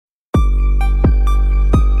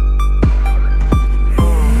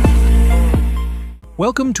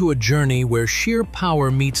Welcome to a journey where sheer power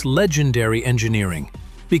meets legendary engineering,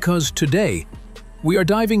 because today, we are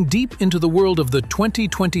diving deep into the world of the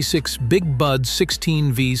 2026 Big Bud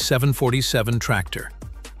 16V-747 tractor,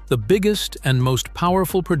 the biggest and most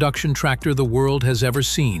powerful production tractor the world has ever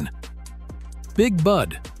seen. Big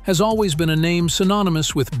Bud has always been a name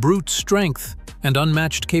synonymous with brute strength and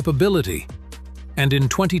unmatched capability, and in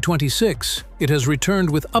 2026, it has returned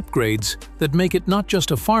with upgrades that make it not just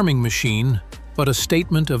a farming machine, but a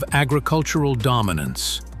statement of agricultural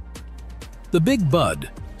dominance. The Big Bud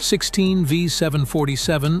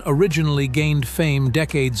 16V-747 originally gained fame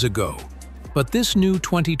decades ago, but this new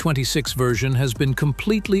 2026 version has been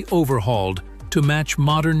completely overhauled to match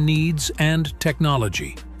modern needs and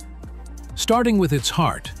technology. Starting with its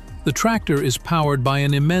heart, the tractor is powered by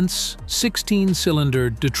an immense 16-cylinder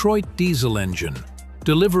Detroit diesel engine,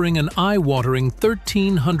 delivering an eye-watering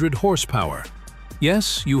 1,300 horsepower.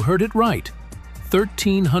 Yes, you heard it right,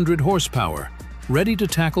 1,300 horsepower, ready to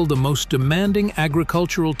tackle the most demanding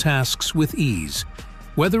agricultural tasks with ease.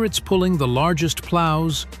 Whether it's pulling the largest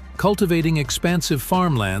plows, cultivating expansive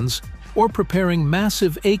farmlands, or preparing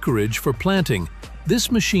massive acreage for planting,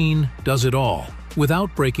 this machine does it all,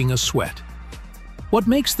 without breaking a sweat. What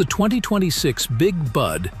makes the 2026 Big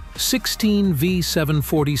Bud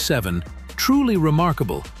 16V-747 truly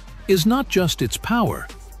remarkable is not just its power,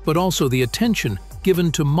 but also the attention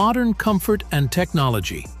given to modern comfort and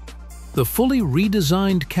technology. The fully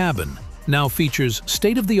redesigned cabin now features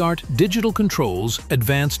state-of-the-art digital controls,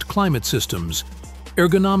 advanced climate systems,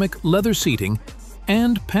 ergonomic leather seating,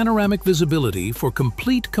 and panoramic visibility for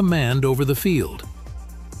complete command over the field.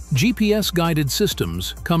 GPS-guided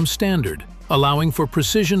systems come standard, allowing for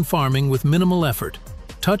precision farming with minimal effort.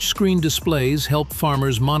 Touchscreen displays help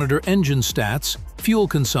farmers monitor engine stats, fuel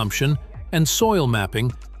consumption, and soil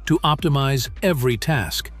mapping to optimize every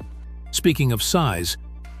task. Speaking of size,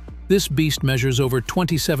 this beast measures over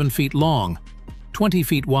 27 feet long, 20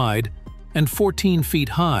 feet wide, and 14 feet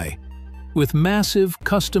high, with massive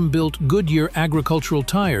custom-built Goodyear agricultural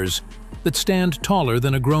tires that stand taller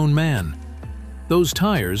than a grown man. Those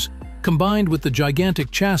tires, combined with the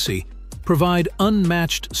gigantic chassis, provide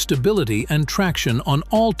unmatched stability and traction on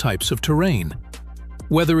all types of terrain.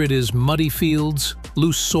 Whether it is muddy fields,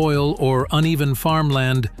 loose soil, or uneven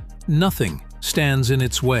farmland, nothing stands in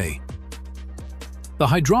its way. The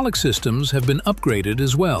hydraulic systems have been upgraded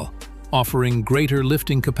as well, offering greater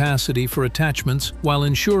lifting capacity for attachments while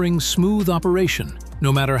ensuring smooth operation,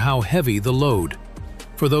 no matter how heavy the load.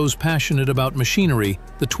 For those passionate about machinery,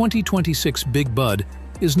 the 2026 Big Bud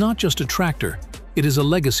is not just a tractor, it is a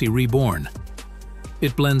legacy reborn.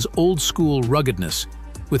 It blends old-school ruggedness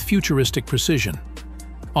with futuristic precision,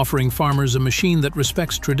 offering farmers a machine that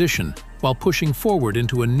respects tradition while pushing forward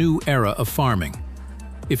into a new era of farming.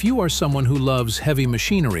 If you are someone who loves heavy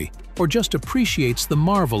machinery or just appreciates the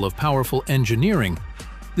marvel of powerful engineering,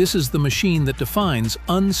 this is the machine that defines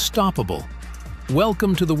unstoppable.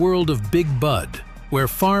 Welcome to the world of Big Bud, where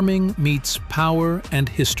farming meets power and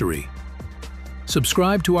history.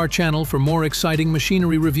 Subscribe to our channel for more exciting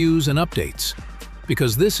machinery reviews and updates,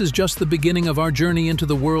 because this is just the beginning of our journey into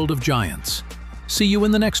the world of giants. See you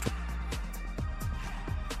in the next one.